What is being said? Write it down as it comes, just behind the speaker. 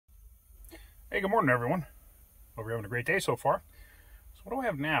Hey, good morning, everyone. Hope you're having a great day so far. So what do I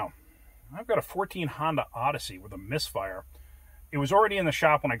have now? I've got a 14 Honda Odyssey with a misfire. It was already in the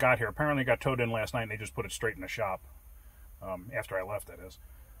shop when I got here. Apparently it got towed in last night and they just put it straight in the shop. After I left, that is.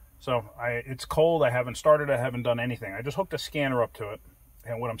 So it's cold. I haven't started. I haven't done anything. I just hooked a scanner up to it.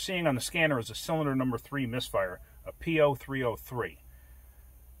 And what I'm seeing on the scanner is a cylinder number 3 misfire, a PO303.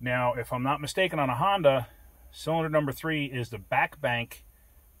 Now, if I'm not mistaken, on a Honda, cylinder number 3 is the back bank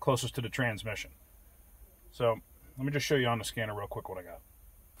closest to the transmission. So let me just show you on the scanner real quick what I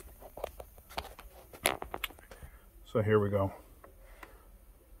got. So here we go.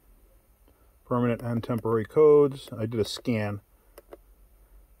 Permanent and temporary codes. I did a scan.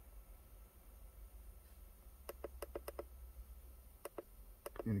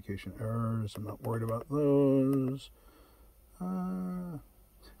 Communication errors. I'm not worried about those.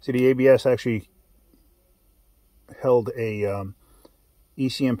 See, the ABS actually held a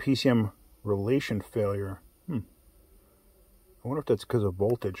ECM-PCM relation failure. I wonder if that's because of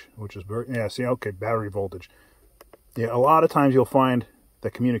voltage, which is very, yeah, see, okay, battery voltage. Yeah, a lot of times you'll find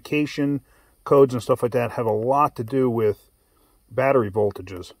that communication codes and stuff like that have a lot to do with battery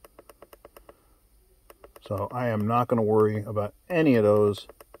voltages. So I am not going to worry about any of those.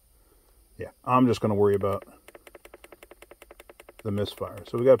 Yeah, I'm just going to worry about the misfire.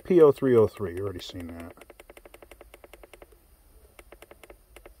 So we got PO303, you already seen that.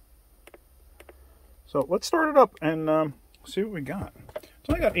 So let's start it up and see what we got.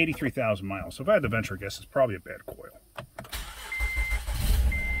 So I got 83,000 miles. So if I had to venture a guess, it's probably a bad coil.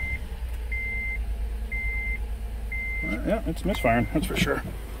 Yeah, it's misfiring, that's for sure.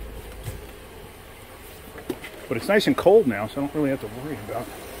 But it's nice and cold now, so I don't really have to worry about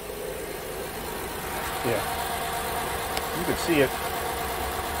it. Yeah. You can see it.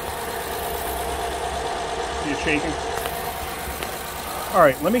 See it shaking?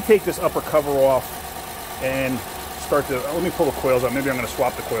 Alright, let me take this upper cover off and start to, let me pull the coils out. Maybe I'm going to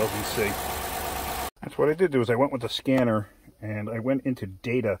swap the coils and see. That's what I did do, is I went with the scanner and I went into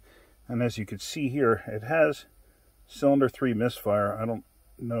data. And as you can see here, it has cylinder 3 misfire. I don't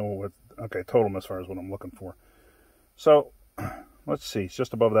know what, okay, total misfire is what I'm looking for. So, let's see, it's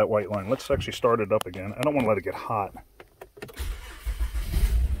just above that white line. Let's actually start it up again. I don't want to let it get hot.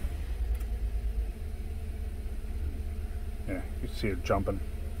 Yeah, you can see it jumping.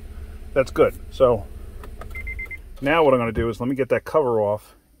 That's good. So, now what I'm going to do is let me get that cover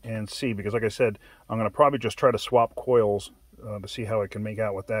off and see, because like I said, I'm going to probably just try to swap coils to see how I can make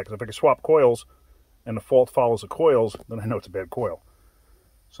out with that. Because if I can swap coils and the fault follows the coils, then I know it's a bad coil.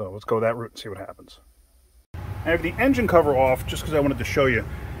 So let's go that route and see what happens. I have the engine cover off just because I wanted to show you.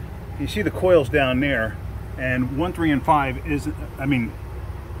 You see the coils down there, and 1, 3, and 5 is, I mean,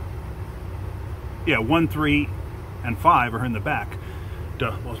 yeah, 1, 3, and 5 are in the back.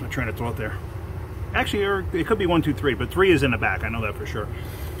 Duh, lost my train of thought there. Actually, it could be 1, 2, 3, but 3 is in the back. I know that for sure.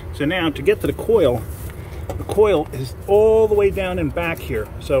 So now, to get to the coil is all the way down and back here.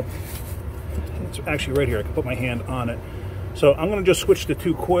 So it's actually right here. I can put my hand on it. So I'm going to just switch the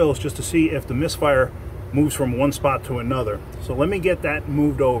 2 coils just to see if the misfire moves from one spot to another. So let me get that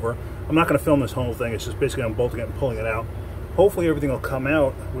moved over. I'm not going to film this whole thing. It's just basically I'm bolting it and pulling it out. Hopefully everything will come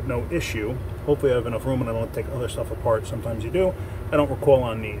out with no issue. Hopefully I have enough room and I don't take other stuff apart. Sometimes you do. I don't recoil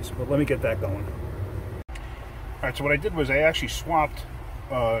on these, but let me get that going. Alright, so what I did was I actually swapped,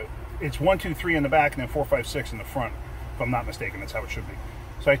 it's 1, 2, 3 in the back and then 4, 5, 6 in the front. If I'm not mistaken, that's how it should be.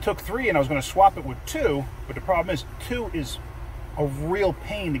 So I took 3 and I was going to swap it with 2, but the problem is 2 is a real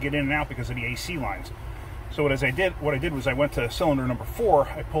pain to get in and out because of the AC lines. So what I did was I went to cylinder number 4,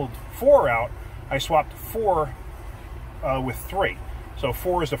 I pulled 4 out, I swapped 4 with 3. So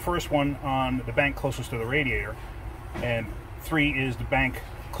 4 is the first one on the bank closest to the radiator, and 3 is the bank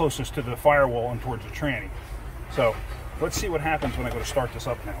closest to the firewall and towards the tranny. So let's see what happens when I go to start this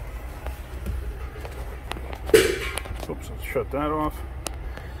up now. Oops, let's shut that off.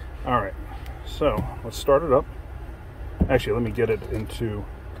 Alright, so let's start it up. Actually, let me get it into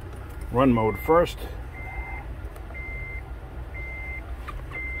run mode first.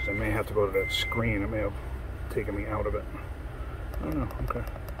 So I may have to go to that screen. It may have taken me out of it. I don't know, okay.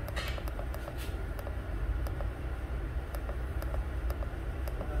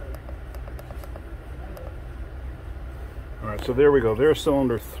 Alright, so there we go. There's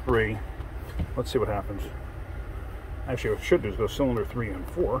cylinder 3. Let's see what happens. Actually, what I should do is go cylinder 3 and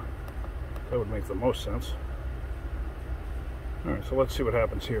 4. That would make the most sense. Alright, so let's see what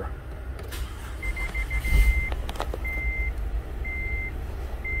happens here.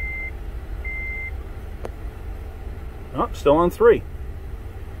 Oh, still on 3.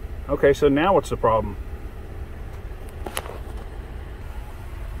 Okay, so now what's the problem?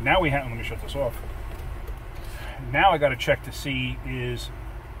 Now we have, let me shut this off. Now I got to check to see is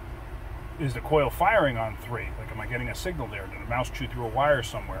the coil firing on 3? Like, am I getting a signal there? Did the mouse chew through a wire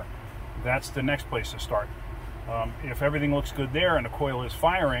somewhere? That's the next place to start. If everything looks good there and the coil is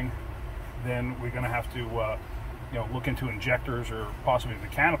firing, then we're going to have to you know, look into injectors or possibly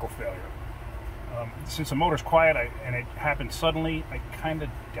mechanical failure. Since the motor's quiet and it happened suddenly, I kind of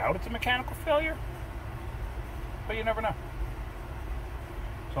doubt it's a mechanical failure, but you never know.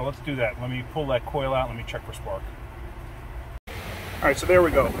 So let's do that. Let me pull that coil out. Let me check for spark. All right, so there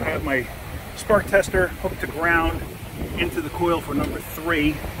we go. I have my spark tester hooked to ground into the coil for number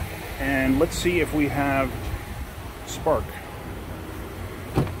 3, and let's see if we have spark.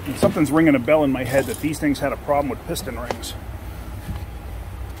 And something's ringing a bell in my head that these things had a problem with piston rings.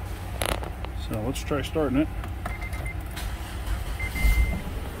 So let's try starting it.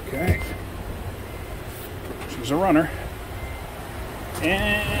 Okay. She's a runner.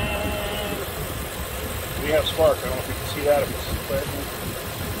 And we have spark. I don't know if you can see that, if it's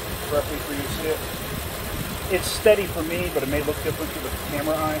correctly for you to see it. It's steady for me, but it may look different through the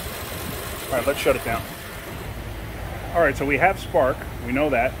camera eye. All right, let's shut it down. All right, so we have spark. We know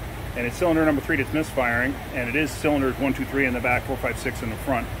that. And it's cylinder number 3 that's misfiring. And it is cylinders 1, 2, 3 in the back, 4, 5, 6 in the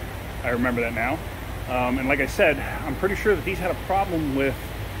front. I remember that now. And like I said, I'm pretty sure that these had a problem with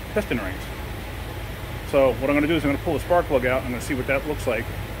piston rings. So what I'm going to do is I'm going to pull the spark plug out. I'm going to see what that looks like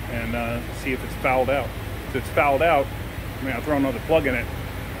and see if it's fouled out. If it's fouled out, I mean, I'll throw another plug in it,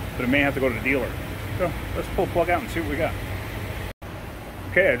 but it may have to go to the dealer. So let's pull the plug out and see what we got.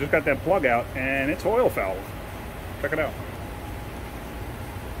 Okay, I just got that plug out and it's oil fouled. Check it out.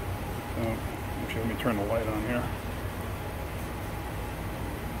 So, actually, let me turn the light on here.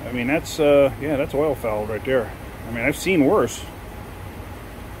 I mean, that's, yeah, that's oil fouled right there. I mean, I've seen worse.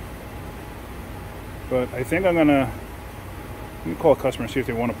 But I think I'm gonna, let me call a customer and see if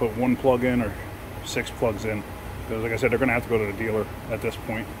they want to put 1 plug in or 6 plugs in. Because like I said, they're gonna have to go to the dealer at this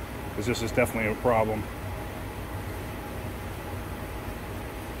point, because this is definitely a problem.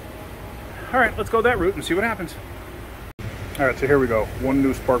 All right, let's go that route and see what happens. All right, so here we go. 1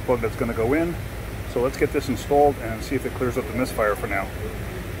 new spark plug that's gonna go in. So let's get this installed and see if it clears up the misfire for now.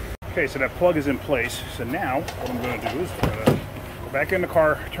 Okay, so that plug is in place. So now what I'm going to do is go back in the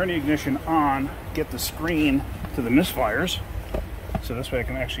car, turn the ignition on, get the screen to the misfires, so this way I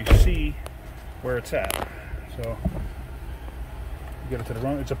can actually see where it's at. So get it to the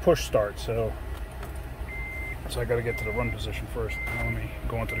run. It's a push start, so I got to get to the run position first. Now let me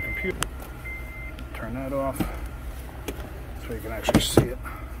go into the computer, turn that off, so you can actually see it.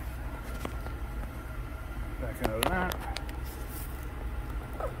 Back into that.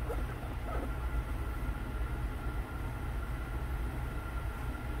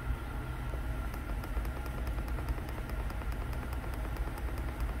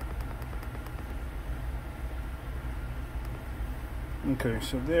 Okay,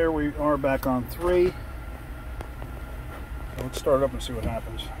 so there we are back on 3. So let's start up and see what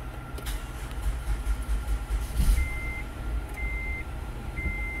happens.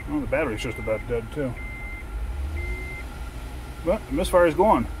 Well, the battery's just about dead too. But the misfire is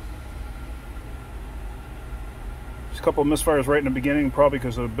gone. There's a couple of misfires right in the beginning, probably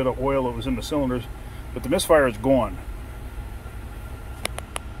because of a bit of oil that was in the cylinders, but the misfire is gone.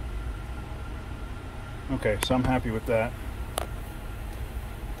 Okay, so I'm happy with that.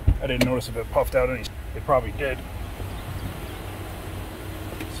 I didn't notice if it puffed out any. It probably did.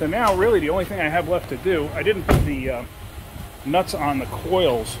 So now really the only thing I have left to do, I didn't put the nuts on the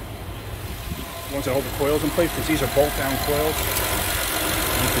coils, the ones that hold the coils in place, because these are bolt down coils.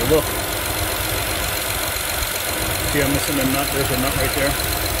 And if you look, see I'm missing the nut, there's a nut right there.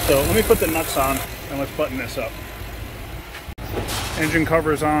 So let me put the nuts on and let's button this up. Engine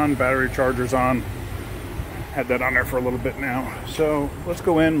cover's on, battery charger's on. Had that on there for a little bit now. So let's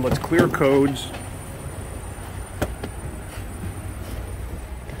go in, let's clear codes.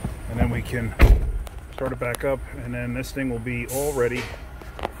 And then we can start it back up, and then this thing will be all ready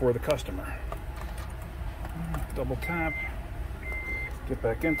for the customer. Double tap, get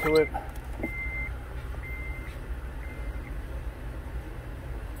back into it.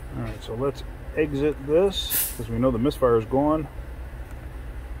 All right, so let's exit this, because we know the misfire is gone.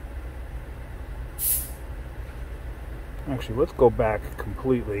 Actually, let's go back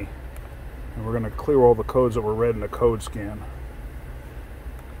completely, and we're going to clear all the codes that were read in the code scan.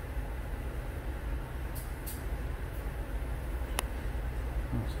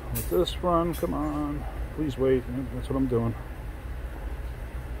 Let this run, come on, please wait, that's what I'm doing.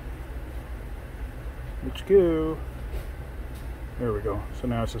 HQ, there we go. So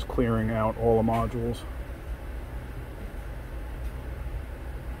now it's just clearing out all the modules.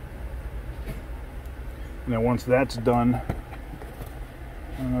 And then once that's done,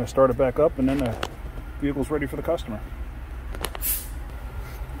 I'm going to start it back up, and then the vehicle's ready for the customer.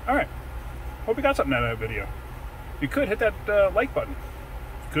 Alright, hope you got something out of that video. If you could, hit that like button.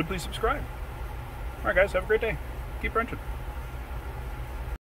 If you could, please subscribe. Alright guys, have a great day. Keep wrenching.